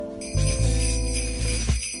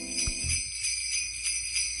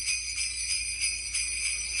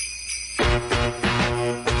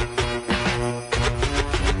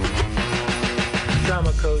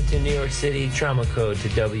York City Trauma Code to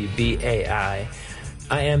WBAI.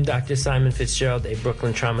 I am Dr. Simon Fitzgerald, a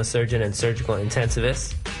Brooklyn trauma surgeon and surgical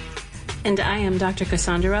intensivist. And I am Dr.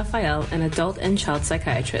 Cassandra Raphael, an adult and child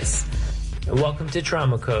psychiatrist. And welcome to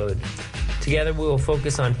Trauma Code. Together we will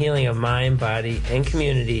focus on healing of mind, body, and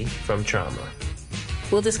community from trauma.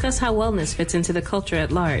 We'll discuss how wellness fits into the culture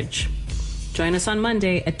at large. Join us on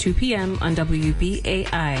Monday at 2 p.m. on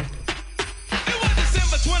WBAI. It was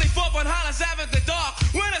December 24th on Hollis Ave at the dark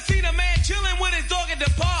when I seen a man chilling with his dog at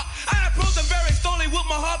the park. I approached him very slowly with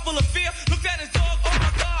my heart full of fear. Looked at his dog, oh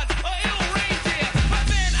my God, a ill reindeer. By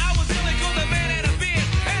then I was feeling good, the man had a beard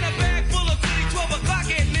and a bag full of goodies, 12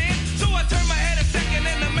 o'clock at night. So I turned my head a second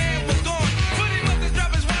and the man was gone. But he must have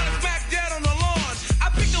dropped his wallet back dead on the lawn.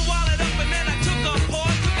 I picked the wallet up and then I took a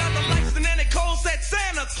pause, took out the lights and then it cold said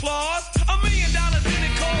Santa Claus. $1 million in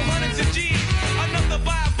it, cold hundreds of G's. Enough to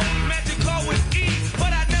buy a boat, magic car with ease.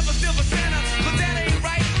 But I'd never steal for Santa, cause that ain't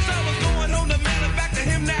right. So I was going home to mail it back to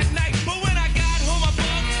him that night. But when I got home, I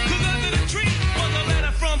bugged, cause under the tree was a letter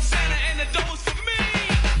from Santa and the door was for me.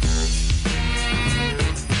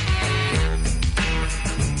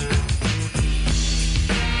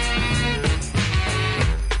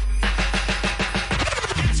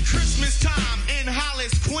 It's Christmas time in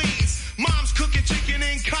Hollis, Queens. Mom's cooking chicken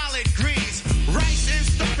and collard greens, rice and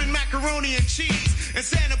stuffing macaroni and cheese, and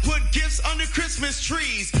Santa put gifts under Christmas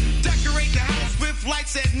trees. Decorate the house with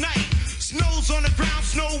lights at night. Snow's on the ground,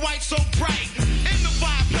 Snow White so bright. In the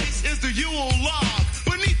fireplace is the Yule log.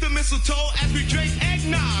 Beneath the mistletoe as we drink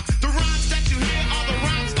eggnog. The rhymes that you hear are the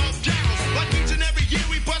rhymes of carols. Like each and every year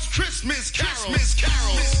we bust Christmas carols. Christmas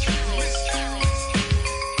carols.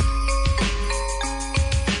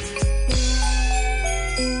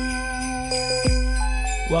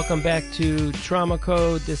 Welcome back to Trauma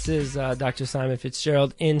Code. This is Dr. Simon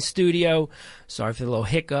Fitzgerald in studio. Sorry for the little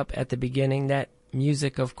hiccup at the beginning. That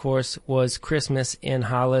music, of course, was Christmas in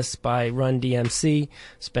Hollis by Run DMC.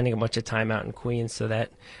 Spending a bunch of time out in Queens, so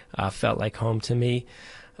that felt like home to me.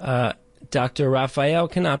 Dr. Raphael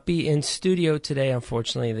cannot be in studio today.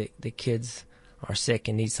 Unfortunately, the kids are sick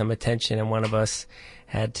and need some attention, and one of us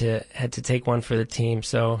had to take one for the team.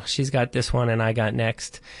 So she's got this one and I got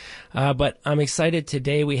next. But I'm excited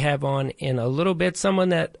today. We have on in a little bit someone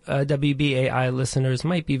that WBAI listeners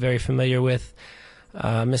might be very familiar with,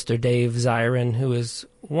 Mr. Dave Zirin, who is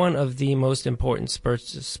one of the most important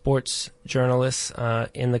sports journalists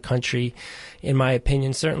in the country, in my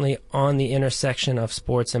opinion, certainly on the intersection of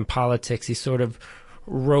sports and politics. He sort of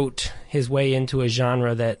wrote his way into a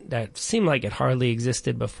genre that seemed like it hardly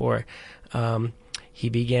existed before he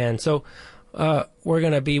began. So we're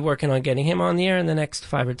going to be working on getting him on the air in the next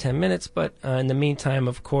 5 or 10 minutes. But in the meantime,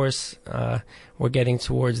 of course, we're getting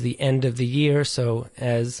towards the end of the year. So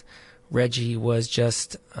as Reggie was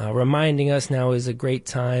just reminding us, now is a great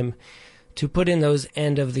time to put in those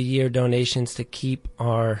end of the year donations to keep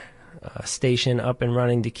our station up and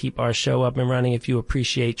running, to keep our show up and running. If you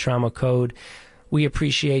appreciate Trauma Code, we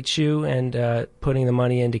appreciate you, and putting the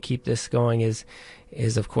money in to keep this going is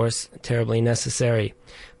of course terribly necessary.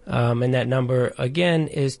 And that number again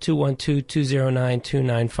is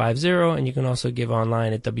 212-209-2950, and you can also give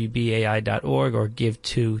online at WBAI.org or give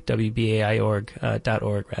to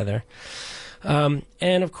WBAI.org rather.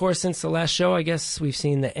 And of course, since the last show, I guess we've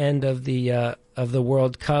seen the end of the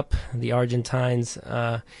World Cup, the Argentines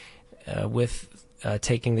with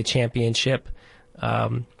taking the championship.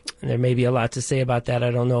 There may be a lot to say about that.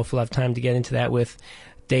 I don't know if we'll have time to get into that with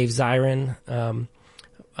Dave Zirin.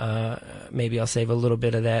 Maybe I'll save a little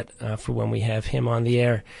bit of that for when we have him on the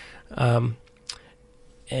air.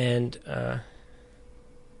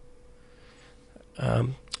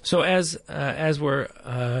 So as we're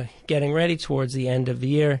getting ready towards the end of the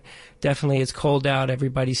year, definitely it's cold out.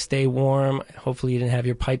 Everybody stay warm. Hopefully you didn't have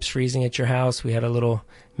your pipes freezing at your house. We had a little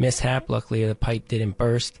mishap. Luckily the pipe didn't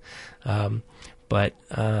burst. But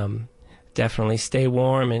definitely stay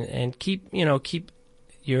warm and keep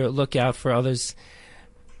your lookout for others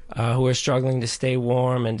who are struggling to stay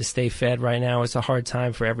warm and to stay fed right now. It's a hard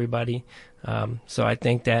time for everybody. So I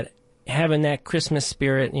think that having that Christmas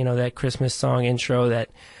spirit, that Christmas song intro, that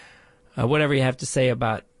whatever you have to say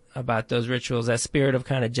about those rituals, that spirit of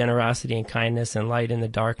kind of generosity and kindness and light in the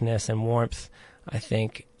darkness and warmth, I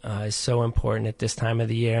think is so important at this time of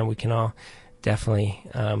the year, and we can all definitely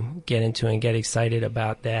get into and get excited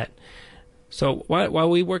about that. So while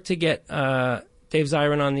we work to get Dave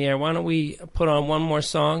Zirin on the air, why don't we put on one more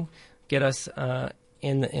song, get us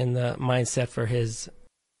in the mindset for his...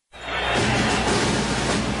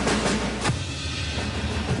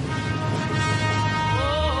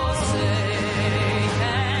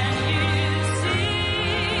 Can you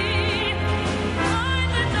see by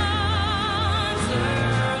the dawn's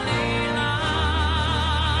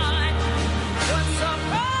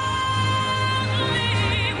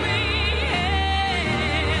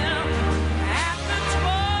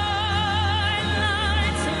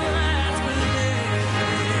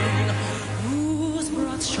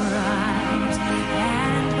stripes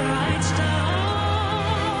and bright stars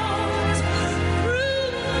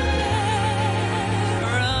through the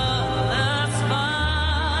perilous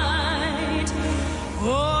fight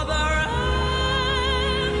for the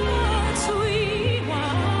ramparts we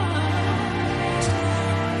watched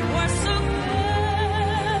were so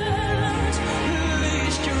gallantly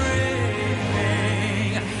streaming,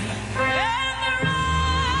 and the rackets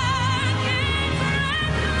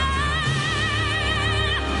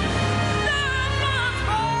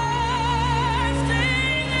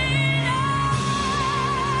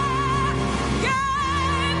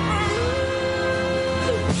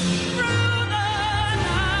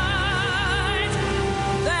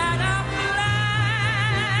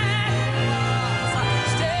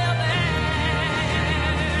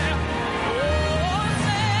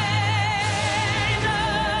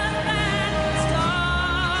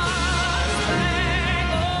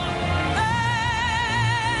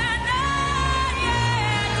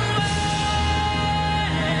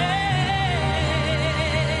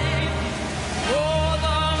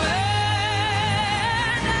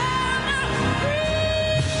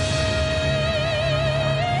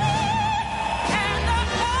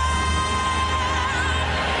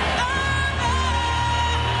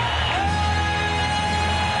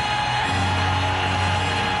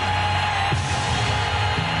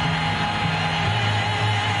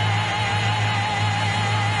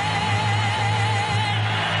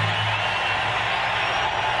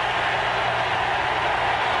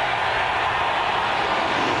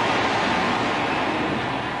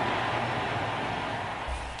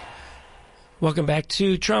Welcome back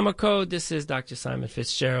to Trauma Code. This is Dr. Simon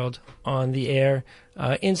Fitzgerald on the air,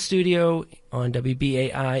 in studio on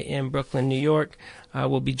WBAI in Brooklyn, New York.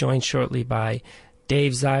 We'll be joined shortly by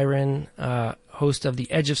Dave Zirin, host of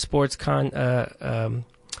the Edge of Sports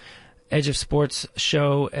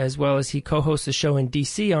show, as well as he co-hosts a show in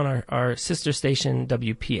D.C. on our sister station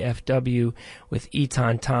WPFW with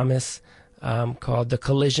Eton Thomas, called The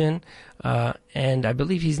Collision. And I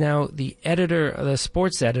believe he's now the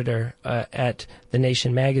sports editor at The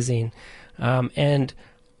Nation magazine. And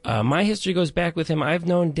my history goes back with him. I've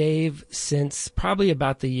known Dave since probably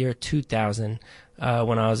about the year 2000,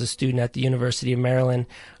 when I was a student at the University of Maryland.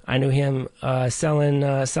 I knew him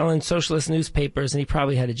selling socialist newspapers, and he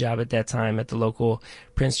probably had a job at that time at the local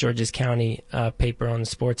Prince George's County paper on the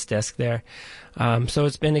sports desk there. So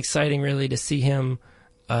it's been exciting, really, to see him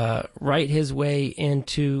write his way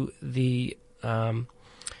into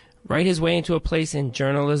a place in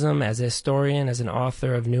journalism as a historian, as an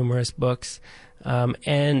author of numerous books.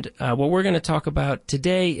 And what we're going to talk about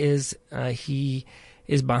today is he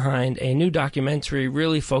is behind a new documentary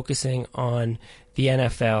really focusing on the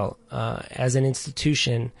NFL as an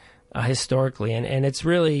institution historically. And it's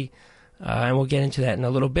really, and we'll get into that in a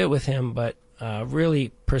little bit with him, but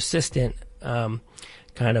really persistent kind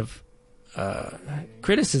of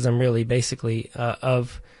criticism, really, basically,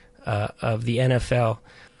 of the NFL.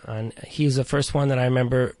 And he was the first one that I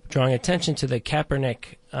remember drawing attention to the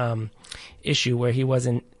Kaepernick issue, where he was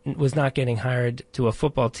not getting hired to a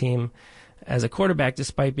football team as a quarterback,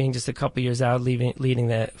 despite being just a couple years out, leading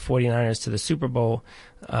the 49ers to the Super Bowl.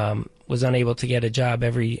 Was unable to get a job.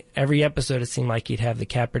 Every episode, it seemed like he'd have the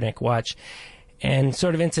Kaepernick watch. And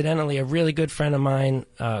sort of incidentally, a really good friend of mine,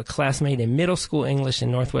 classmate in middle school English in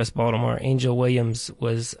Northwest Baltimore, Angel Williams,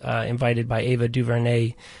 was invited by Ava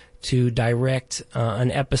DuVernay to direct an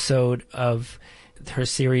episode of her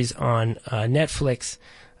series on Netflix,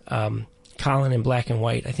 Colin in Black and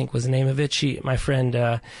White, I think was the name of it. My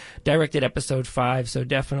friend directed episode 5, so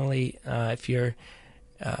definitely if you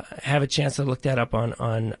have a chance to look that up on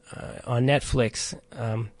Netflix,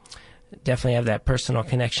 definitely have that personal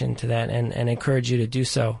connection to that, and encourage you to do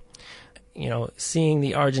so. You know, seeing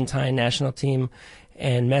the Argentine national team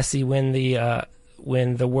and Messi win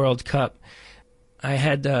the World Cup, I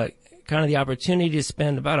had kind of the opportunity to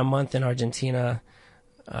spend about a month in Argentina,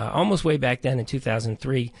 almost way back then in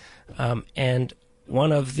 2003. And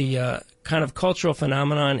one of the kind of cultural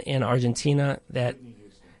phenomenon in Argentina that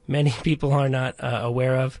many people are not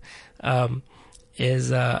aware of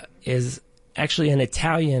is actually an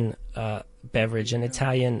Italian beverage, an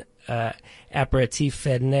Italian aperitif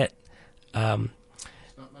fernet.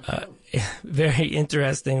 Very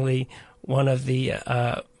interestingly, one of the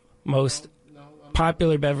most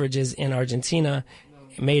popular beverages in Argentina,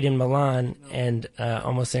 made in Milan, and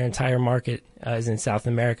almost their entire market is in South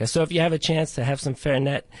America. So if you have a chance to have some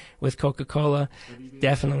Fernet with Coca-Cola,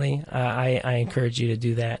 definitely I encourage you to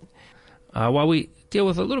do that. While we deal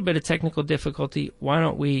with a little bit of technical difficulty, why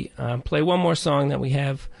don't we play one more song that we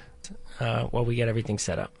have while we get everything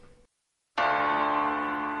set up.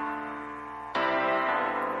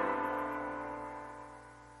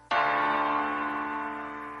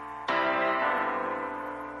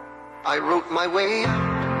 I wrote my way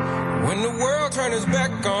out. When the world turned its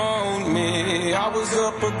back on me, I was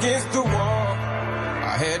up against the wall.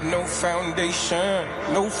 I had no foundation,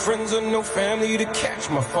 no friends or no family to catch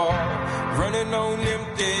my fall. Running on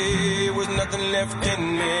empty, was nothing left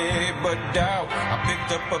in me but doubt. I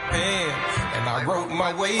picked up a pen and I wrote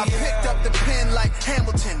my way out. I picked up the pen like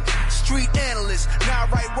Hamilton, street analyst. Now I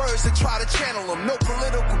write words to try to channel them. No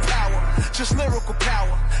political power, just lyrical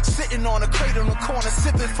power. Sitting on a crate on the corner,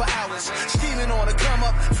 sipping for hours. Scheming on a come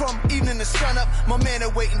up, from evening to sun up. My man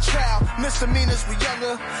awaiting trial, misdemeanors were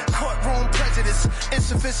younger. Courtroom prejudice,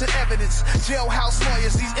 insufficient evidence. Jailhouse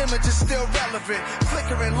lawyers, these images still relevant.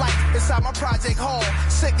 Flickering light inside my project hall.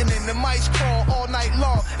 Sickening, the mice crawl all night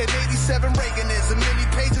long. And 87 Reagan is, and many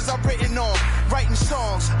pages I've written on. Writing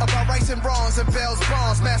songs about rights and wrongs and Bell's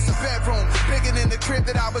bonds. Master bedroom, bigger than the crib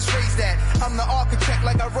that I was raised at. I'm the architect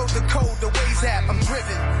like I wrote the code, the Waze app. I'm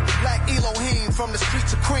driven, like Elohim from the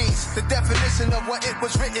streets of Queens. The definition of what it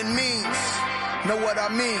was written means. Know what I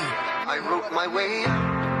mean? I wrote my way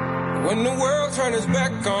out. When the world turned its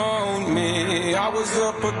back on me, I was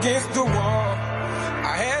up against the wall.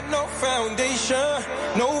 I had no foundation,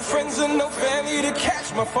 no friends and no family to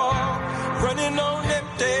catch my fall. Running on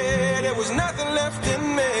empty, there was nothing left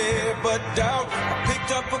in me but doubt. I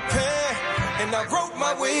picked up a pen and I wrote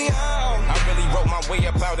my way out. I really wrote my way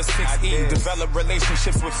up out of 6E. Developed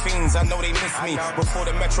relationships with fiends, I know they miss me. Before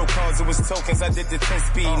the Metro cards, it was tokens, I did the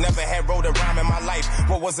 10-speed. Never had wrote a rhyme in my life.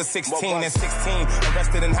 What was a 16 and 16?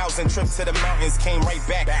 Arrested in housing, trip to the mountains, came right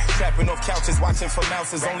back. Trapping off couches, watching for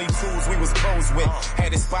mouses. Only tools we was pros with.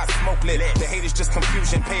 Had his spot smoke lit. The haters just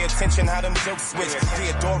confusion. Pay attention how them jokes switch.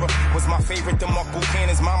 Theodora was my favorite. The Mark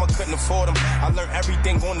Buchanan's mama couldn't afford them. I learned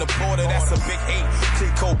everything on the border, that's a big 8.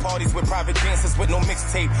 Clique parties with private dances with no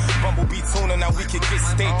mixtape. Bumblebee tuna, now we could get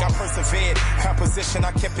steak. I persevered. Composition,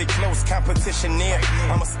 I kept it close. Competition near.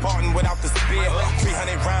 I'm a Spartan without the spear.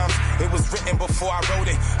 300 rhymes, it was written before I wrote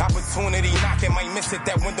it. Opportunity knocking, might miss it,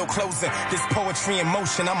 that window closing. This poetry in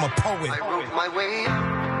motion, I'm a poet. I wrote my way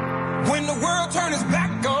out. When the world turned its back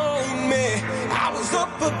on me, I was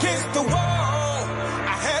up against the wall.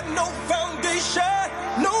 I had no foundation,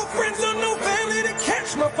 no friends or no family to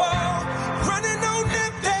catch my fall. Running on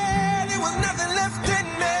empty, there was nothing left in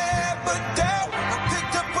me but doubt. I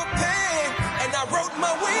picked up a pen and I wrote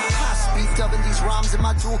my way out. Speed dubbing these rhymes in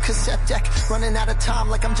my dual cassette deck. Running out of time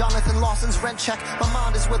like I'm Jonathan Lawson's rent check. My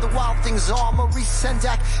mind is where the wild things are. Maurice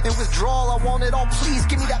Sendak. In withdrawal, I want it all. Please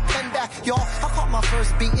give me that pen back, y'all. I caught my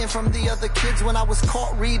first beating from the other kids when I was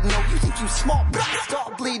caught reading. Oh, you think you smart?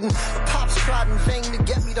 Start bleeding. The pops tried in vain to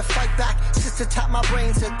get me to fight back. Sister tapped my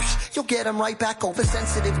brain, said, you'll get him right back.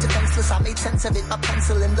 Oversensitive, defenseless, I made sense of it. My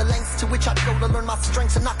pencil in the lengths to which I go to learn my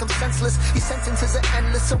strengths and knock them senseless. These sentences are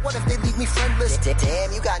endless, so what if they leave me friendless?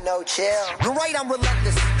 Damn, you got no chill. You're right, I'm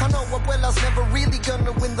relentless. I know Abuela's never really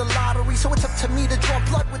gonna win the lottery, so it's up to me to draw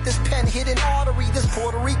blood with this pen hidden artery. This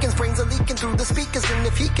Puerto Rican's brains are leaking through the speakers, and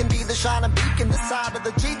if he can be the shining beacon this side of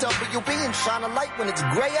the GWB and shine a light when it's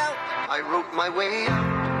gray out, I wrote my way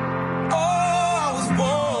out. Oh, I was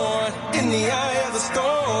born in the eye of the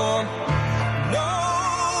storm. No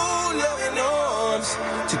loving arms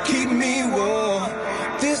to keep me warm.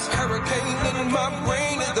 This hurricane in my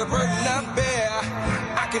brain is the burden I bear.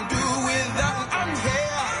 I can do without, I'm here.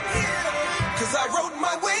 Cause I wrote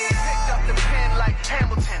my way out. Picked up the pen like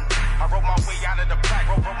Hamilton. I wrote my way out of the black,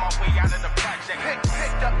 wrote my way out of the project.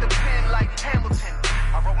 Picked up the pen like Hamilton.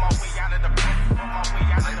 I wrote my way out of the black, wrote my way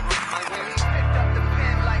out of the project. Picked up the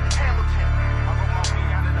pen like Hamilton. I wrote my way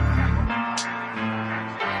out of the black.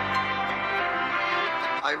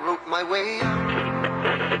 I wrote my way out.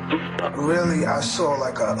 Really, I saw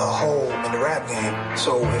like a hole in the rap game.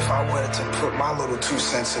 So if I wanted to put my little 2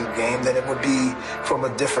 cents in the game, then it would be from a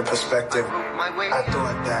different perspective. I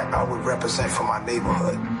thought that I would represent for my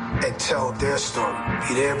neighborhood and tell their story,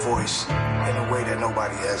 be their voice in a way that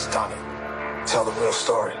nobody has done it. Tell the real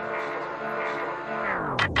story.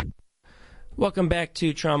 Welcome back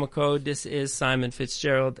to Trauma Code. This is Simon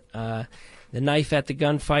Fitzgerald, the knife at the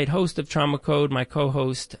gunfight, host of Trauma Code. My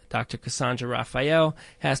co-host, Dr. Cassandra Raphael,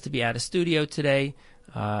 has to be out of studio today,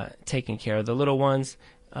 taking care of the little ones.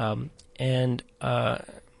 And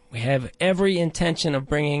we have every intention of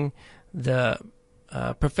bringing the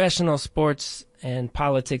professional sports and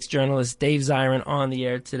politics journalist Dave Zirin on the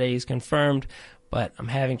air today. He's confirmed, but I'm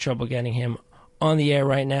having trouble getting him on the air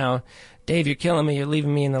right now. Dave, you're killing me. You're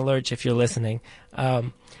leaving me in the lurch if you're listening.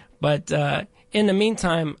 But in the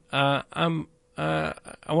meantime, I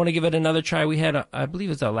want to give it another try. We had, I believe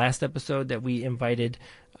it was our last episode that we invited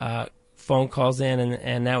phone calls in,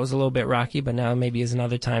 and that was a little bit rocky, but now maybe is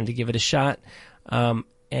another time to give it a shot.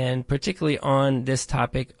 and particularly on this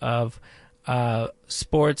topic of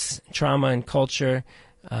sports, trauma, and culture.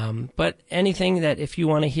 But anything that if you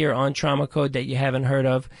want to hear on Trauma Code that you haven't heard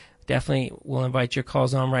of, definitely we'll invite your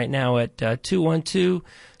calls on right now at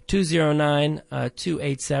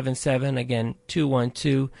 212-209-2877. Again,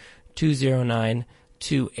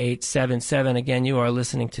 212-209-2877. Again, you are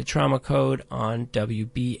listening to Trauma Code on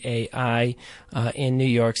WBAI in New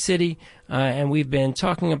York City. And we've been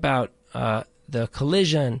talking about the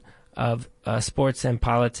collision of sports and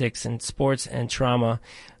politics and sports and trauma.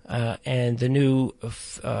 And the new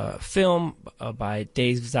film by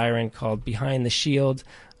Dave Zirin called Behind the Shield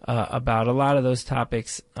about a lot of those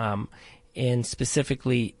topics, in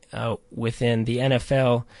specifically within the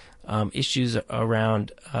NFL, issues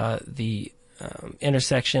around the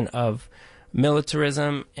intersection of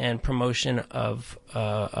militarism and promotion of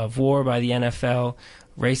war by the NFL,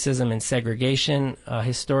 racism and segregation,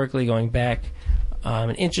 historically going back.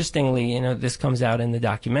 And interestingly, this comes out in the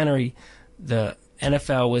documentary, the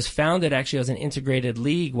NFL was founded actually as an integrated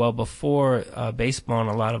league well before baseball and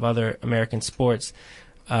a lot of other American sports.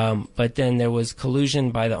 But then there was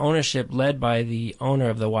collusion by the ownership led by the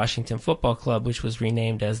owner of the Washington Football Club, which was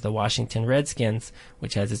renamed as the Washington Redskins,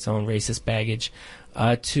 which has its own racist baggage,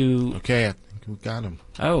 to... Okay, I think we got him.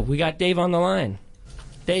 Oh, we got Dave on the line.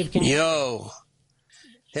 Dave, can you... Yo.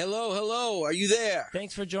 Hello. Are you there?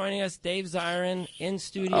 Thanks for joining us. Dave Zirin in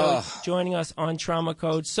studio, joining us on Trauma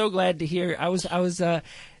Code. So glad to hear. I was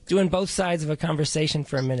doing both sides of a conversation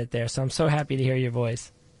for a minute there, so I'm so happy to hear your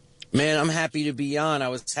voice. Man, I'm happy to be on. I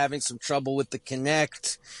was having some trouble with the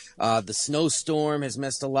connect. The snowstorm has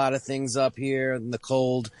messed a lot of things up here in the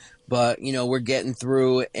cold, but we're getting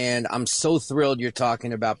through. And I'm so thrilled you're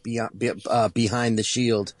talking about Behind the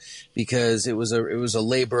Shield, because it was a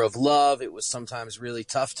labor of love. It was sometimes really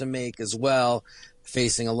tough to make as well,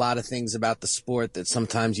 facing a lot of things about the sport that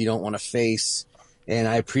sometimes you don't want to face. And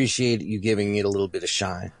I appreciate you giving it a little bit of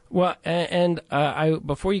shine. Well, and I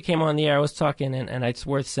before you came on the air, I was talking, and it's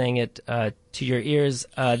worth saying it to your ears,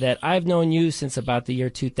 that I've known you since about the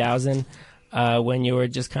year 2000, when you were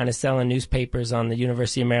just kind of selling newspapers on the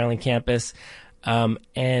University of Maryland campus.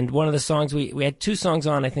 And one of the songs, we had two songs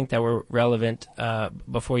on, I think, that were relevant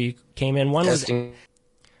before you came in. One was...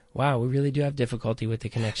 Wow, we really do have difficulty with the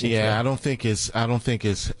connection. Yeah, I don't think it's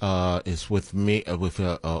with me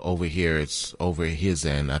over here. It's over his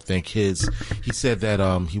end. I think he said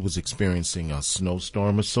that he was experiencing a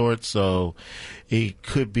snowstorm of sorts, so he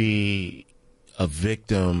could be a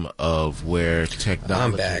victim of where technology.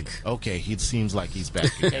 I'm back. Okay, he seems like he's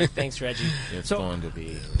back. Okay, thanks, Reggie. It's going to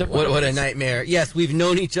be what a nightmare. Yes, we've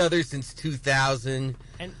known each other since 2000.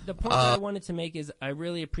 And the point that I wanted to make is I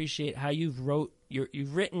really appreciate how you've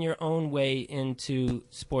written your own way into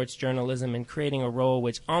sports journalism and creating a role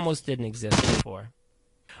which almost didn't exist before.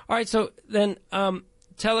 All right, so then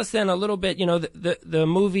tell us then a little bit. The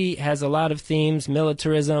movie has a lot of themes: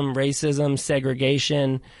 militarism, racism,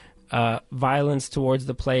 segregation, violence towards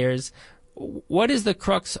the players. What is the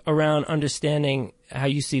crux around understanding how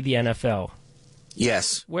you see the NFL?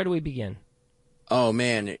 Yes. Where do we begin? Oh,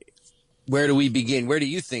 man. Where do we begin? Where do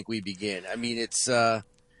you think we begin? I mean, it's a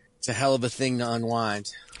hell of a thing to unwind.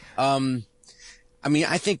 I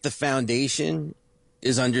think the foundation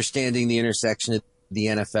is understanding the intersection of the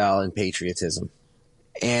NFL and patriotism.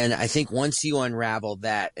 And I think once you unravel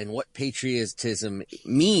that and what patriotism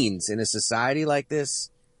means in a society like this,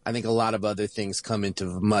 I think a lot of other things come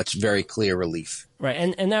into very clear relief. Right,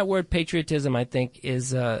 and that word patriotism, I think,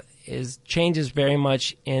 is changes very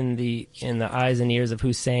much in the eyes and ears of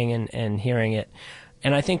who's saying and hearing it.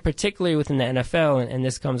 And I think particularly within the NFL, and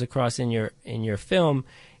this comes across in your film,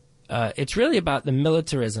 it's really about the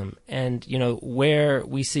militarism. And where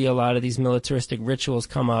we see a lot of these militaristic rituals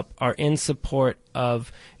come up are in support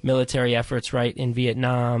of military efforts, right? In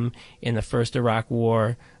Vietnam, in the first Iraq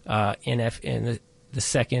War, in the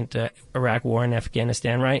second Iraq War in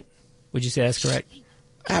Afghanistan, right? Would you say that's correct?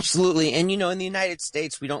 Absolutely. And, in the United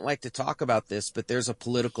States, we don't like to talk about this, but there's a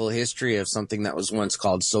political history of something that was once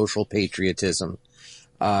called social patriotism,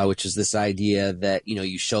 which is this idea that,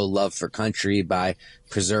 you show love for country by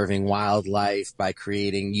preserving wildlife, by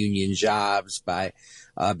creating union jobs, by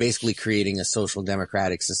basically creating a social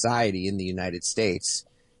democratic society in the United States.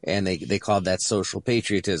 And they called that social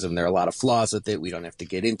patriotism. There are a lot of flaws with it. We don't have to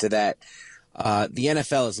get into that. The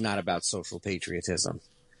NFL is not about social patriotism.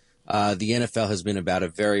 The NFL has been about a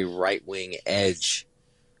very right-wing edge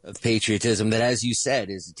of patriotism that, as you said,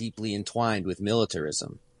 is deeply entwined with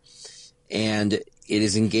militarism. And, it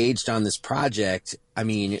is engaged on this project. I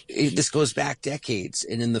mean, this goes back decades.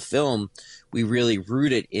 And in the film, we really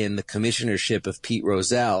root it in the commissionership of Pete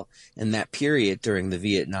Rozelle and that period during the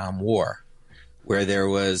Vietnam War, where there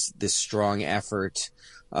was this strong effort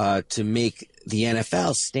to make the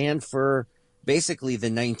NFL stand for basically the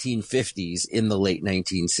 1950s in the late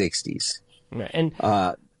 1960s. Right.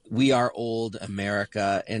 And we are old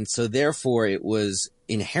America. And so therefore it was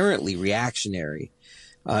inherently reactionary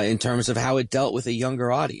in terms of how it dealt with a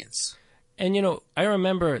younger audience. And, you know, I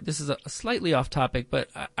remember, this is a slightly off topic, but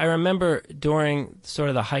I remember during sort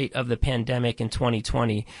of the height of the pandemic in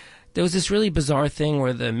 2020, there was this really bizarre thing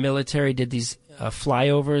where the military did these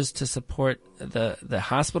flyovers to support the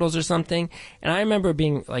hospitals or something. And I remember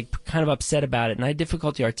being like kind of upset about it, and I had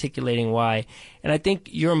difficulty articulating why. And I think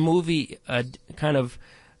your movie kind of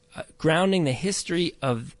grounding the history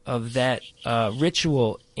of that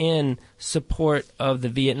ritual in support of the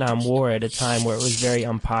Vietnam War at a time where it was very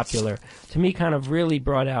unpopular, to me kind of really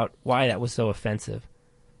brought out why that was so offensive.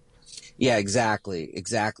 Yeah, exactly.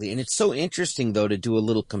 And it's so interesting, though, to do a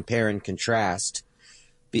little compare and contrast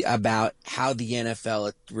about how the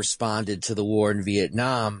NFL responded to the war in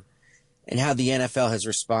Vietnam and how the NFL has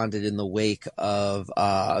responded in the wake of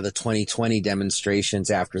the 2020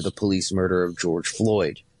 demonstrations after the police murder of George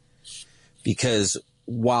Floyd. Because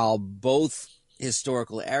while both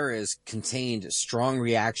historical eras contained strong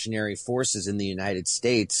reactionary forces in the United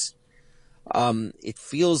States, it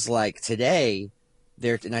feels like today,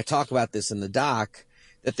 and I talk about this in the doc,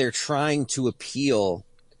 that they're trying to appeal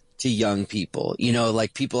to young people. You know,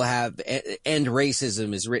 like people have end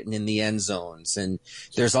racism is written in the end zones, and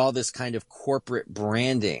there's all this kind of corporate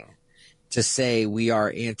branding to say we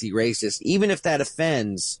are anti-racist, even if that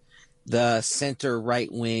offends the center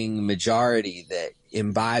right-wing majority that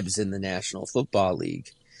imbibes in the National Football League,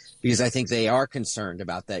 because I think they are concerned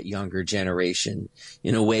about that younger generation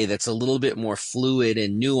in a way that's a little bit more fluid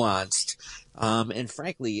and nuanced, and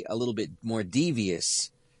frankly, a little bit more devious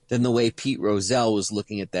than the way Pete Rozelle was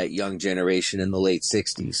looking at that young generation in the late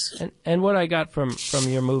 60s. And what I got from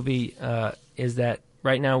your movie is that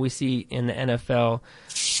right now we see in the NFL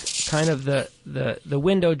kind of the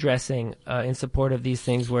window dressing in support of these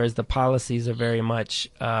things, whereas the policies are very much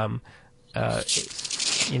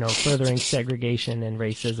furthering segregation and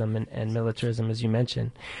racism and militarism, as you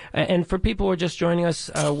mentioned. And for people who are just joining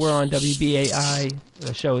us, we're on WBAI.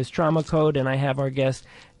 The show is Trauma Code, and I have our guest,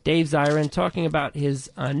 Dave Zirin, talking about his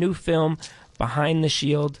new film, Behind the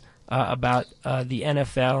Shield, about the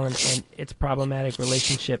NFL and its problematic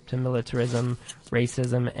relationship to militarism,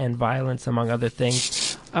 racism, and violence, among other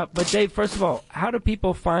things. But Dave, first of all, how do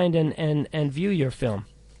people find and view your film?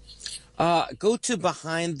 Go to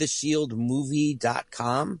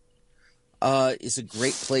BehindTheShieldMovie.com. Is a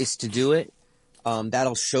great place to do it.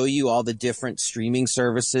 That'll show you all the different streaming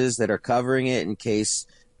services that are covering it in case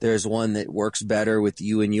there's one that works better with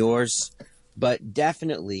you and yours. But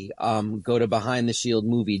definitely go to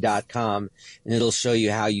BehindTheShieldMovie.com, and it'll show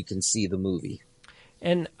you how you can see the movie.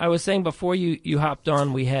 And I was saying before you hopped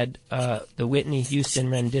on, we had the Whitney Houston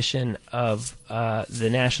rendition of the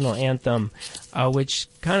national anthem, which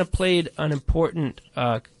kind of played an important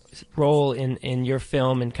role in your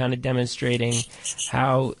film and kind of demonstrating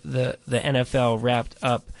how the NFL wrapped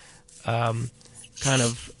up kind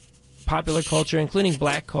of popular culture, including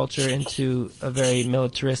black culture, into a very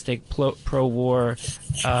militaristic pro-war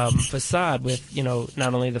facade with, you know,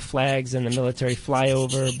 not only the flags and the military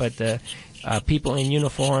flyover, but the people in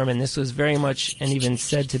uniform. And this was very much, and even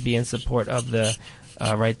said to be in support of the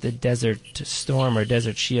Desert Storm or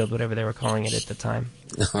Desert Shield, whatever they were calling it at the time.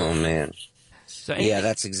 Oh, man. So yeah,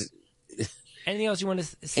 anything else you want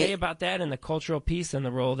to say about that and the cultural piece and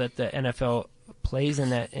the role that the NFL plays in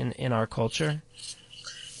that in our culture?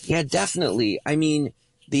 Yeah, definitely. I mean,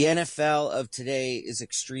 the NFL of today is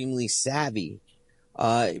extremely savvy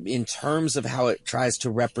in terms of how it tries to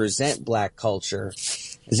represent black culture,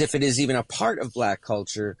 as if it is even a part of black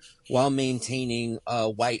culture, while maintaining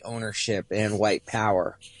white ownership and white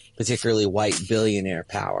power, particularly white billionaire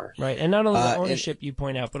power. Right, and not only the ownership you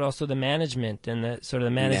point out, but also the management and the sort of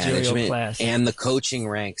the managerial class. And the coaching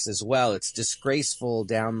ranks as well. It's disgraceful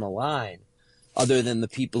down the line, other than the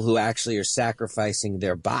people who actually are sacrificing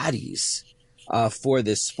their bodies for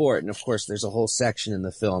this sport. And of course, there's a whole section in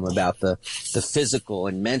the film about the physical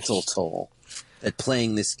and mental toll that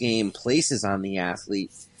playing this game places on the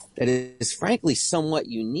athlete that is frankly somewhat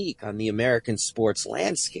unique on the American sports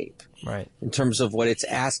landscape. Right. In terms of what it's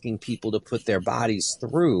asking people to put their bodies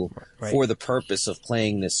through for the purpose of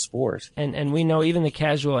playing this sport. And we know even the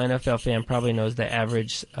casual NFL fan probably knows the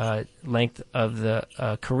average length of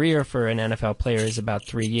the career for an NFL player is about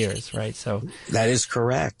 3 years, right? So that is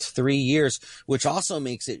correct. 3 years, which also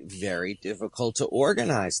makes it very difficult to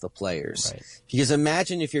organize the players. Right. Because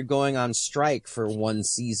imagine if you're going on strike for 1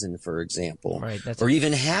 season, for example, or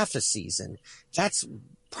even half a season. That's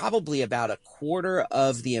probably about a quarter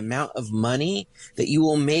of the amount of money that you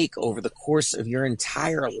will make over the course of your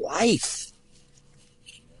entire life.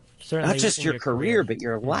 Certainly not just your career, but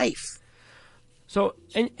your life. So,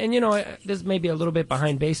 and you know, this may be a little bit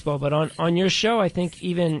behind baseball, but on your show, I think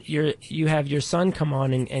even you have your son come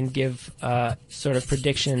on and give sort of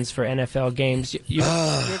predictions for NFL games.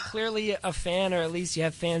 You're clearly a fan, or at least you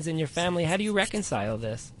have fans in your family. How do you reconcile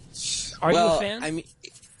this? Are you a fan? I mean,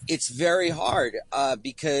 it's very hard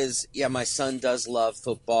because, my son does love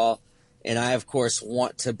football, and I, of course,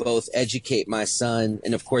 want to both educate my son,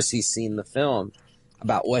 and, of course, he's seen the film,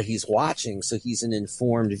 about what he's watching, so he's an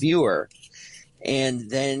informed viewer. And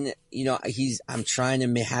then, you know, I'm trying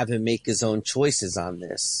to have him make his own choices on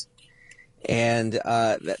this. And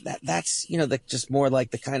that's, you know, just more like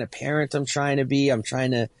the kind of parent I'm trying to be. I'm trying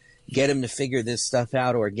to get him to figure this stuff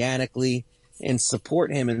out organically and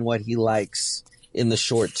support him in what he likes in the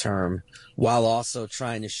short term, while also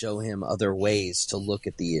trying to show him other ways to look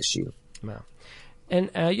at the issue. Wow. And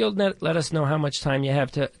you'll let us know how much time you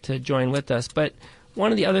have to join with us. But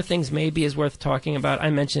one of the other things maybe is worth talking about, I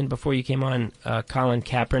mentioned before you came on Colin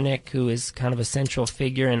Kaepernick, who is kind of a central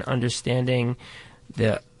figure in understanding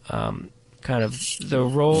the kind of the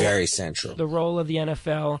role, very central, the role of the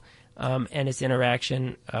NFL and its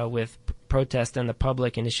interaction with protest and the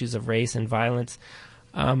public and issues of race and violence.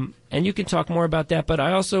 And you can talk more about that, but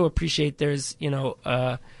I also appreciate there's, you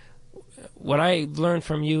know, what I learned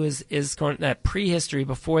from you is that prehistory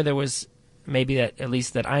before there was maybe that, at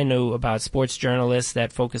least that I knew about, sports journalists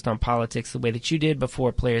that focused on politics the way that you did,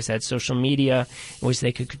 before players had social media in which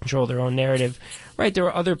they could control their own narrative. Right, there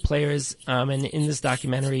were other players, and in this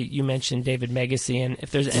documentary you mentioned David Megacy, and if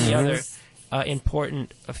there's any other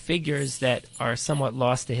important figures that are somewhat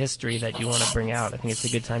lost to history that you want to bring out, I think it's a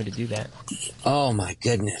good time to do that. Oh, my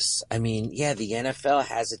goodness. I mean, the NFL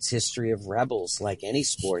has its history of rebels like any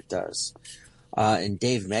sport does. And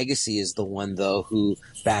Dave Megacy is the one, though, who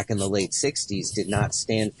back in the late 60s did not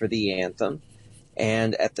stand for the anthem.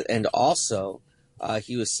 And also,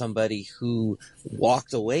 he was somebody who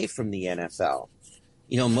walked away from the NFL.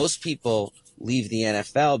 You know, most people leave the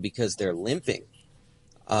NFL because they're limping.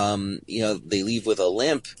 You know, they leave with a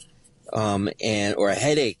limp or a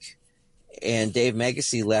headache. And Dave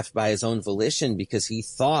Megacy left by his own volition because he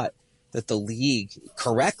thought that the league,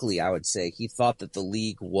 correctly, I would say, he thought that the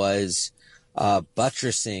league was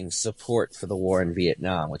buttressing support for the war in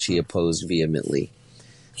Vietnam, which he opposed vehemently.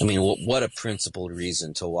 I mean, what a principled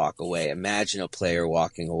reason to walk away. Imagine a player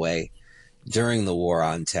walking away during the war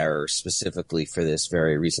on terror, specifically for this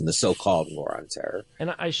very reason, the so-called war on terror.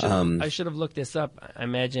 And I should have looked this up. I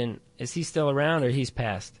imagine, is he still around or he's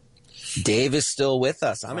passed? Dave is still with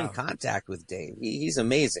us. I'm in contact with Dave. He's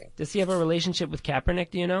amazing. Does he have a relationship with Kaepernick,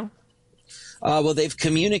 do you know? Well, they've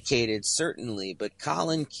communicated, certainly, but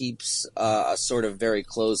Colin keeps a sort of very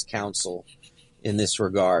close counsel in this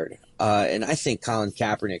regard. And I think Colin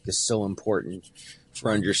Kaepernick is so important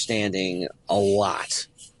for understanding a lot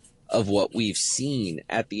of what we've seen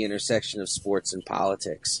at the intersection of sports and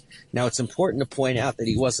politics. Now, it's important to point out that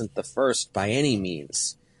he wasn't the first by any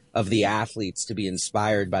means of the athletes to be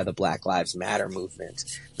inspired by the Black Lives Matter movement.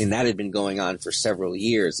 I mean, that had been going on for several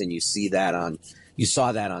years, and you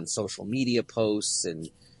saw that on social media posts and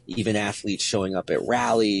even athletes showing up at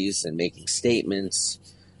rallies and making statements.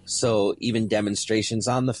 So even demonstrations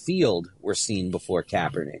on the field were seen before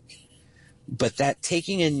Kaepernick. But that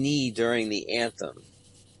taking a knee during the anthem,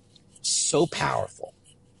 so powerful,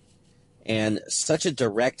 and such a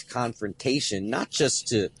direct confrontation, not just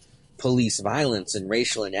to police violence and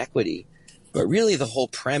racial inequity, but really the whole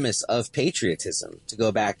premise of patriotism, to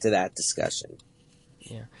go back to that discussion.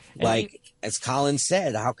 Yeah. Like, as Colin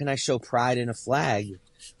said, how can I show pride in a flag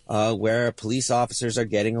where police officers are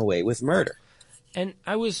getting away with murder? And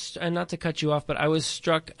I was, and not to cut you off, but I was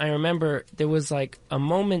struck. I remember there was like a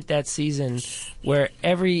moment that season where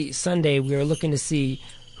every Sunday we were looking to see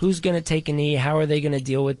who's going to take a knee, how are they going to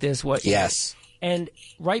deal with this? Yes. And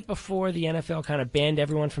right before the NFL kind of banned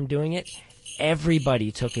everyone from doing it,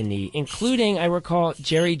 everybody took a knee, including, I recall,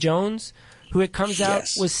 Jerry Jones, who it comes out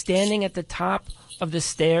was standing at the top of the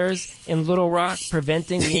stairs in Little Rock,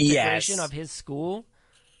 preventing the integration of his school.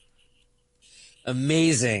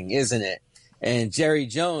 Amazing, isn't it? And Jerry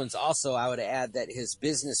Jones, also, I would add that his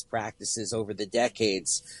business practices over the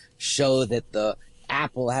decades show that the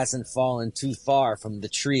apple hasn't fallen too far from the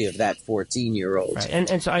tree of that 14-year-old. Right.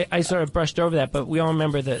 And so I sort of brushed over that, but we all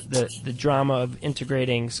remember the drama of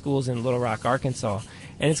integrating schools in Little Rock, Arkansas.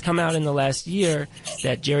 And it's come out in the last year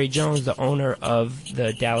that Jerry Jones, the owner of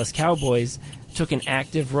the Dallas Cowboys, took an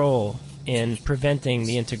active role in preventing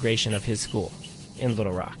the integration of his school in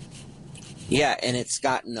Little Rock. Yeah, and it's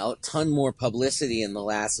gotten a ton more publicity in the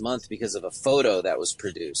last month because of a photo that was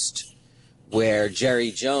produced where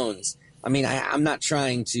Jerry Jones, I mean, I'm not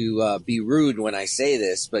trying to be rude when I say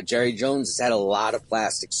this, but Jerry Jones has had a lot of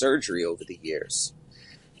plastic surgery over the years.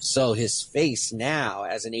 So his face now,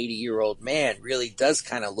 as an 80-year-old man, really does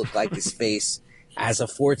kind of look like his face as a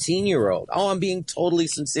 14-year-old. Oh, I'm being totally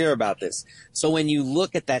sincere about this. So when you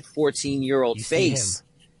look at that 14-year-old face,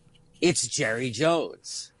 it's Jerry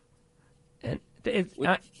Jones. And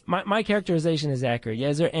my characterization is accurate. Yeah,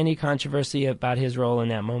 is there any controversy about his role in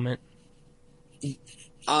that moment?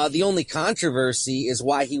 The only controversy is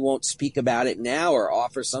why he won't speak about it now or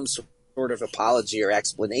offer some sort of apology or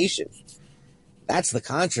explanation. That's the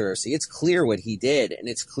controversy. It's clear what he did, and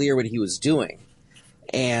it's clear what he was doing.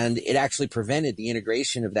 And it actually prevented the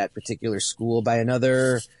integration of that particular school by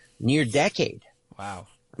another near decade. Wow.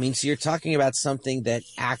 I mean, so you're talking about something that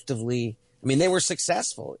actively, I mean, they were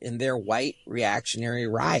successful in their white reactionary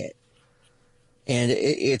riot. And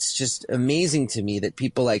it's just amazing to me that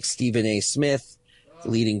people like Stephen A. Smith, the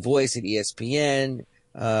leading voice at ESPN,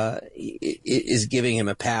 is giving him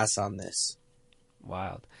a pass on this.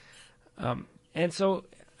 Wild. And so,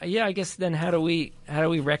 yeah, I guess then how do we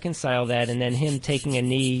reconcile that? And then him taking a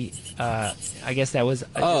knee, I guess that was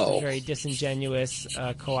a very disingenuous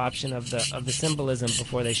co-option of the symbolism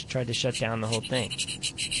before they tried to shut down the whole thing.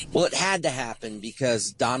 Well, it had to happen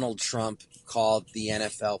because Donald Trump called the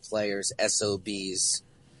NFL players SOBs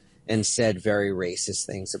and said very racist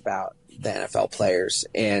things about the NFL players.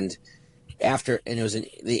 And it was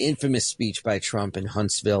the infamous speech by Trump in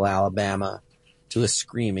Huntsville, Alabama, to a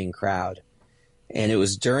screaming crowd. And it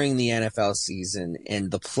was during the NFL season,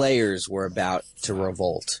 and the players were about to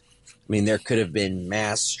revolt. I mean, there could have been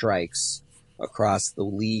mass strikes across the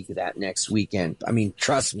league that next weekend. I mean,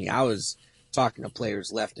 trust me, I was talking to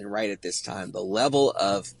players left and right at this time. The level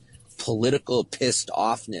of political pissed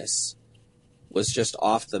offness was just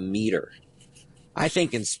off the meter. I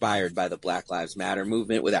think inspired by the Black Lives Matter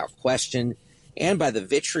movement without question, and by the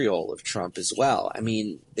vitriol of Trump as well. I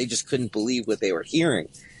mean, they just couldn't believe what they were hearing.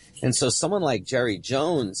 And so someone like Jerry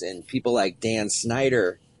Jones and people like Dan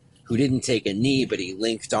Snyder, who didn't take a knee, but he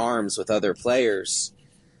linked arms with other players,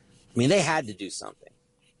 I mean, they had to do something.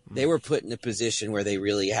 They were put in a position where they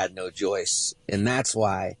really had no choice. And that's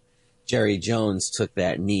why Jerry Jones took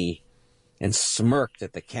that knee and smirked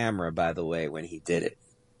at the camera, by the way, when he did it.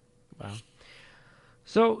 Wow.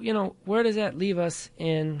 So, where does that leave us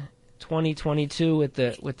in 2022 with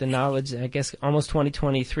the knowledge, I guess almost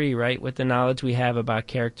 2023, right? With the knowledge we have about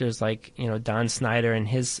characters like, Don Snyder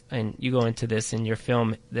and you go into this in your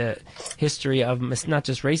film, the history of not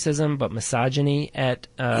just racism, but misogyny and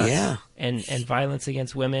violence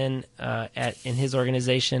against women in his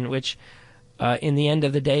organization, which in the end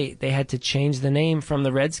of the day, they had to change the name from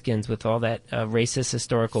the Redskins with all that racist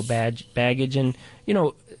historical baggage. And,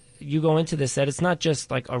 you go into this that it's not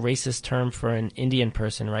just like a racist term for an Indian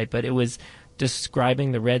person, right? But it was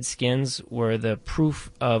describing the Redskins were the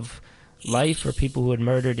proof of life for people who had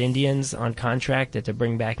murdered Indians on contract, that to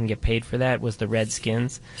bring back and get paid for that was the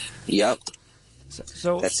Redskins. Yep.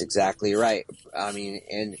 So that's exactly right. I mean,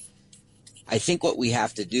 and I think what we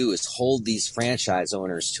have to do is hold these franchise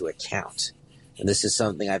owners to account. And this is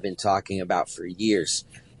something I've been talking about for years.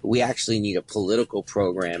 We actually need a political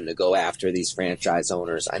program to go after these franchise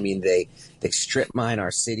owners. I mean, they strip mine our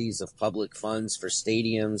cities of public funds for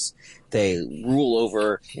stadiums. They rule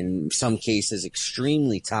over, in some cases,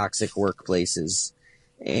 extremely toxic workplaces.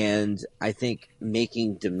 And I think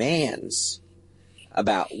making demands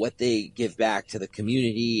about what they give back to the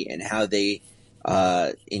community and how they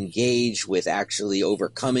engage with actually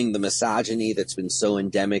overcoming the misogyny that's been so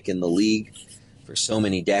endemic in the league for so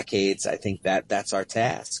many decades, I think that's our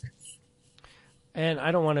task. And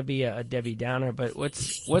I don't want to be a Debbie Downer, but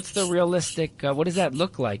what's the realistic? What does that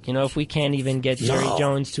look like? If we can't even get Jerry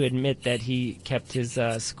Jones to admit that he kept his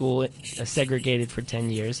school segregated for 10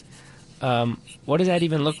 years, what does that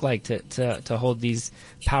even look like to hold these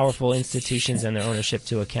powerful institutions and their ownership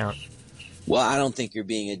to account? Well, I don't think you're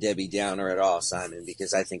being a Debbie Downer at all, Simon,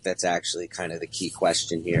 because I think that's actually kind of the key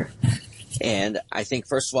question here. And I think,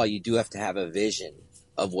 first of all, you do have to have a vision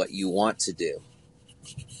of what you want to do.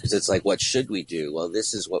 Because it's like, what should we do? Well,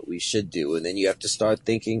 this is what we should do. And then you have to start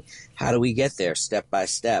thinking, how do we get there step by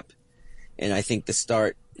step? And I think the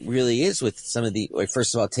start really is with some of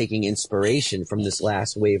first of all, taking inspiration from this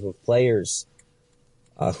last wave of players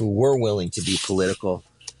who were willing to be political.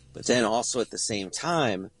 But then also at the same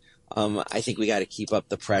time, I think we got to keep up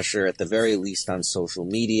the pressure, at the very least on social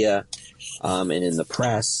media and in the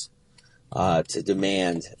press, to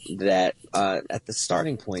demand that at the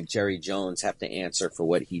starting point, Jerry Jones have to answer for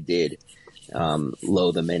what he did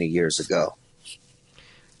the many years ago.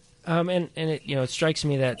 And it, it strikes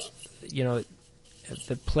me that,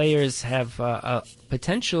 the players have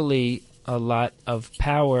potentially a lot of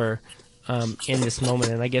power in this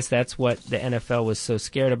moment, and I guess that's what the NFL was so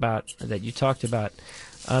scared about that you talked about.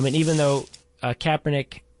 And even though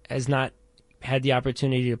Kaepernick has not had the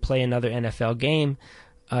opportunity to play another NFL game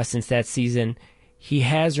since that season, he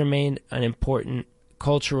has remained an important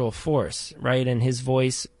cultural force, right? And his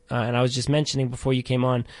voice, and I was just mentioning before you came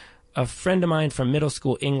on, a friend of mine from middle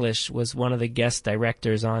school English was one of the guest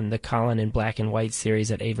directors on the Colin in Black and White series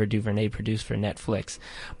that Ava DuVernay produced for Netflix.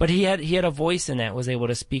 But he had a voice in that, was able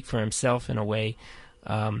to speak for himself in a way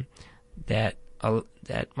that a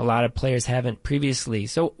lot of players haven't previously.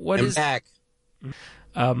 So what is back?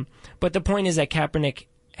 But the point is that Kaepernick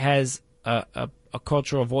has a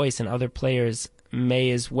cultural voice, and other players may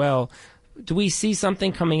as well. Do we see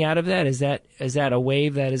something coming out of that? Is that a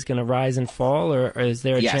wave that is going to rise and fall, or is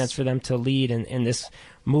there a chance for them to lead in this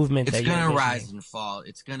movement? It's going to rise and fall.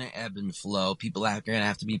 It's going to ebb and flow. People are going to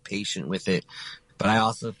have to be patient with it. But I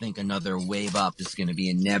also think another wave up is going to be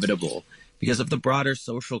inevitable because of the broader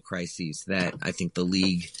social crises that I think the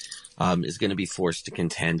league is going to be forced to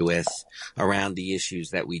contend with around the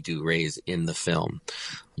issues that we do raise in the film.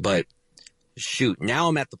 But shoot, now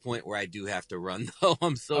I'm at the point where I do have to run, though.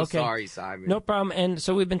 I'm so sorry, Simon. No problem. And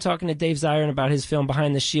so we've been talking to Dave Zirin about his film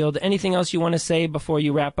Behind the Shield. Anything else you want to say before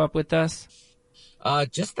you wrap up with us?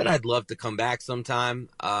 Just that I'd love to come back sometime.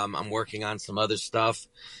 I'm working on some other stuff,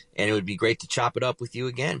 and it would be great to chop it up with you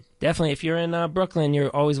again. Definitely. If you're in Brooklyn,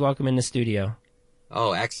 you're always welcome in the studio.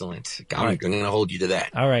 Oh, excellent. I'm going to hold you to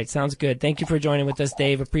that. All right. Sounds good. Thank you for joining with us,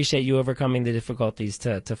 Dave. Appreciate you overcoming the difficulties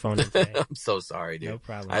to phone in today. I'm so sorry, dude. No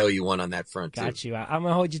problem. I owe you one on that front, too. Got you. I'm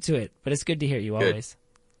going to hold you to it, but it's good to hear you always.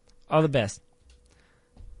 All the best.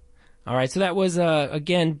 All right. So that was,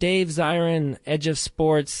 again, Dave Zirin, Edge of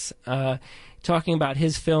Sports, talking about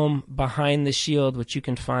his film Behind the Shield, which you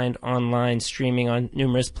can find online, streaming on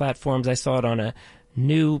numerous platforms. I saw it on a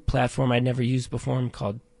new platform I'd never used before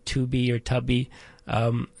called Tubi or Tubby,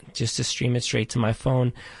 just to stream it straight to my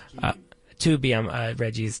phone. Tubi,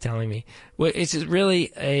 Reggie is telling me. Well, it's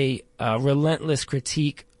really a relentless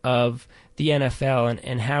critique of the NFL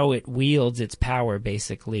and how it wields its power,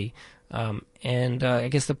 basically. And I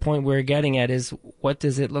guess the point we're getting at is, what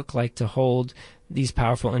does it look like to hold these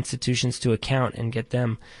powerful institutions to account and get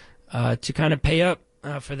them to kind of pay up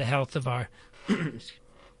for the health of our, for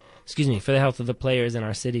the health of the players in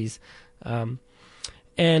our cities.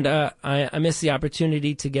 And I missed the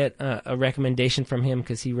opportunity to get a recommendation from him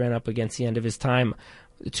because he ran up against the end of his time.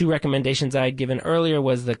 The two recommendations I had given earlier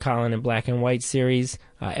was the Colin in Black and White series.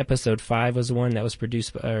 Episode 5 was the one that was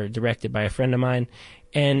produced or directed by a friend of mine.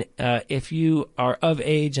 And if you are of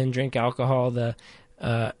age and drink alcohol, the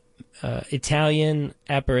Italian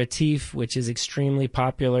aperitif, which is extremely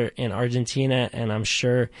popular in Argentina, and I'm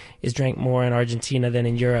sure is drank more in Argentina than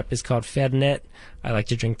in Europe, is called Fernet. I like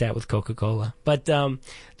to drink that with Coca-Cola. But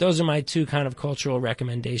those are my two kind of cultural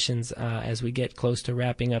recommendations as we get close to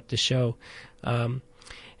wrapping up the show.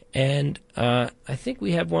 And I think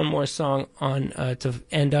we have one more song on to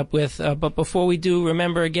end up with. But before we do,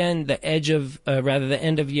 remember again the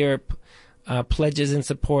end of year pledges in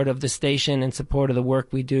support of the station, in support of the work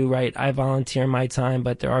we do, right? I volunteer my time,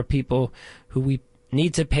 but there are people who we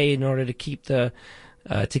need to pay in order to keep to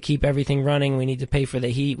keep everything running. We need to pay for the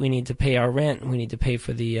heat. We need to pay our rent. We need to pay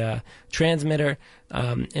for the transmitter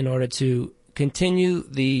in order to continue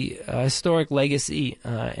the historic legacy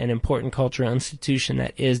and important cultural institution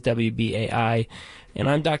that is WBAI. And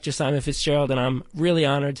I'm Dr. Simon Fitzgerald, and I'm really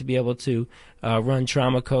honored to be able to run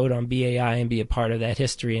Trauma Code on BAI and be a part of that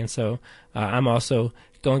history. And so I'm also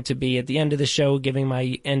going to be, at the end of the show, giving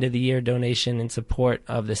my end-of-the-year donation in support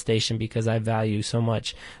of the station because I value so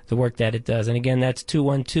much the work that it does. And again, that's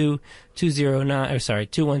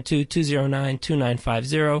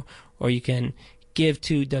 212-209-2950, or you can give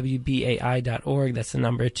to WBAI.org. That's the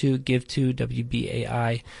number 2, give to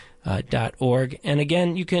WBAI.org. And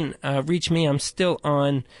again, you can reach me. I'm still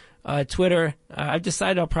on Twitter. I've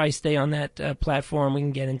decided I'll probably stay on that platform. We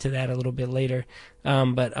can get into that a little bit later.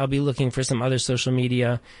 But I'll be looking for some other social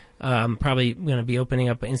media. Probably going to be opening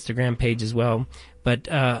up an Instagram page as well. But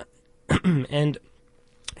and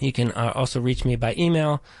you can also reach me by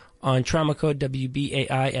email on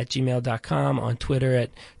traumacodewbai@gmail.com, on Twitter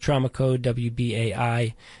at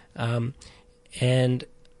traumacodewbai,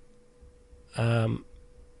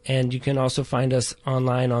 and you can also find us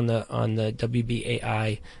online on the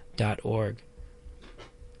WBAI.org.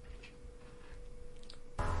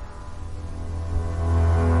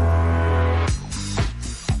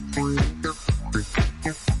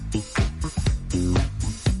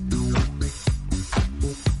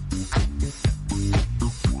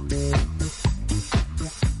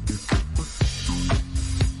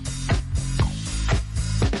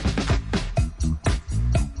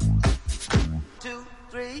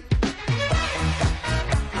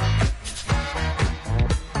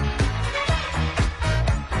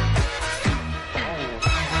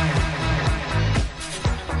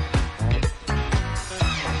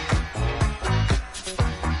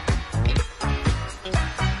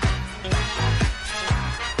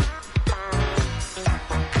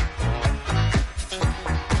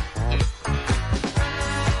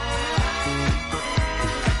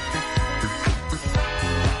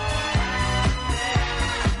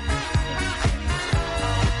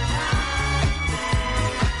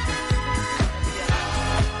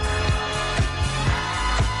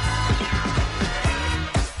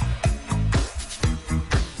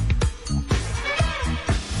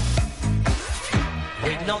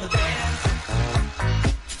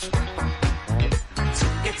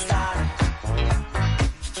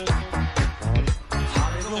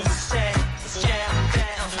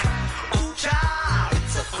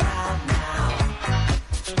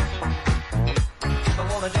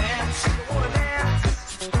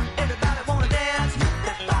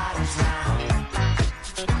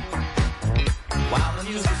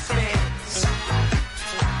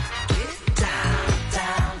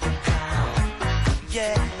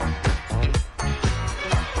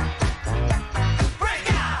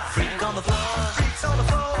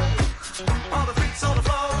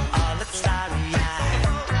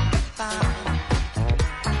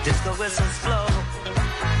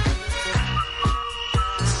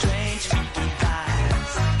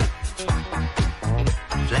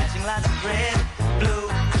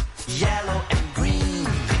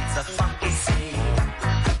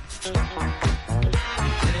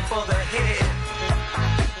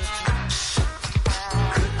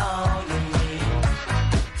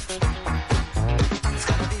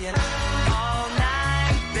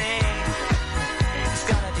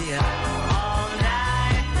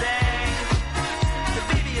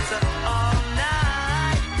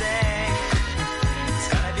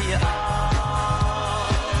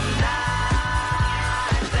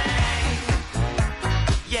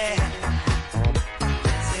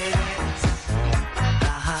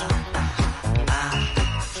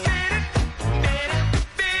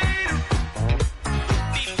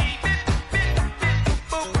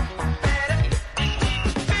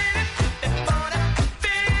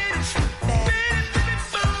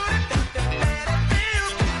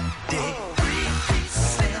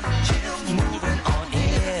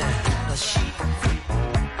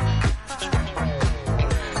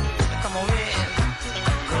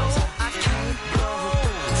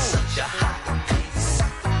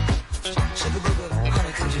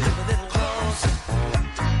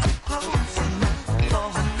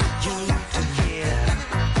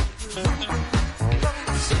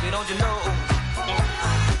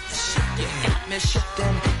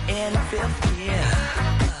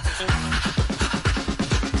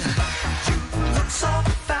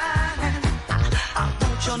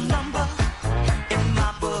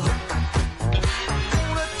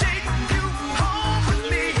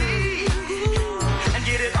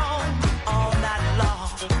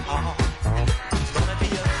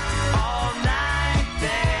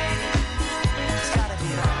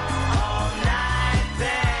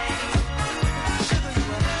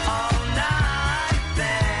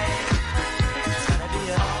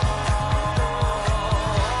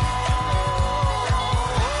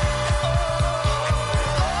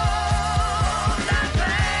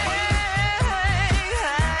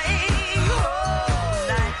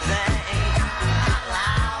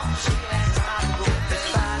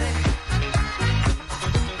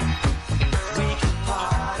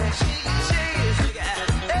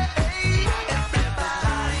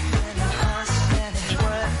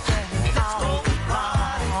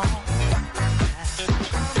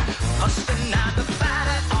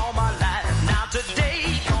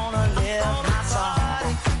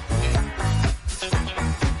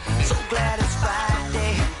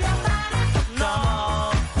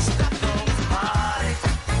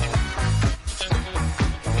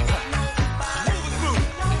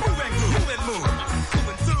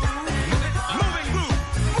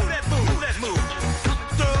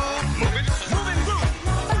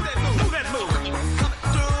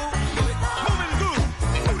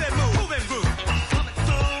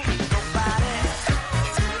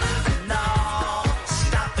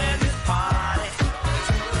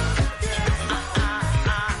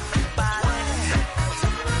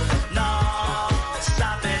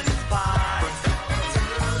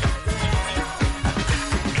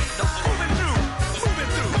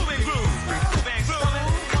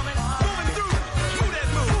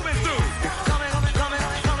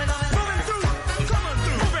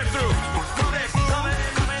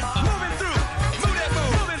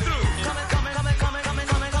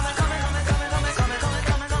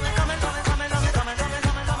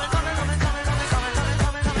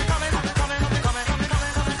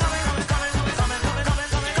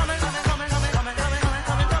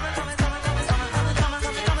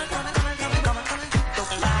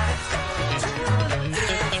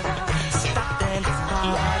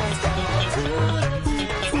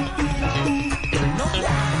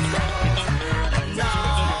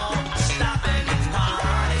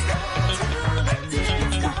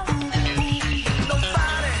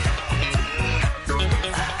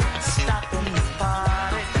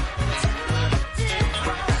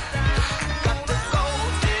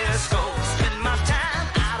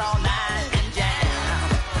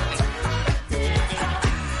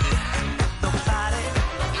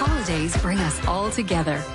 us all together.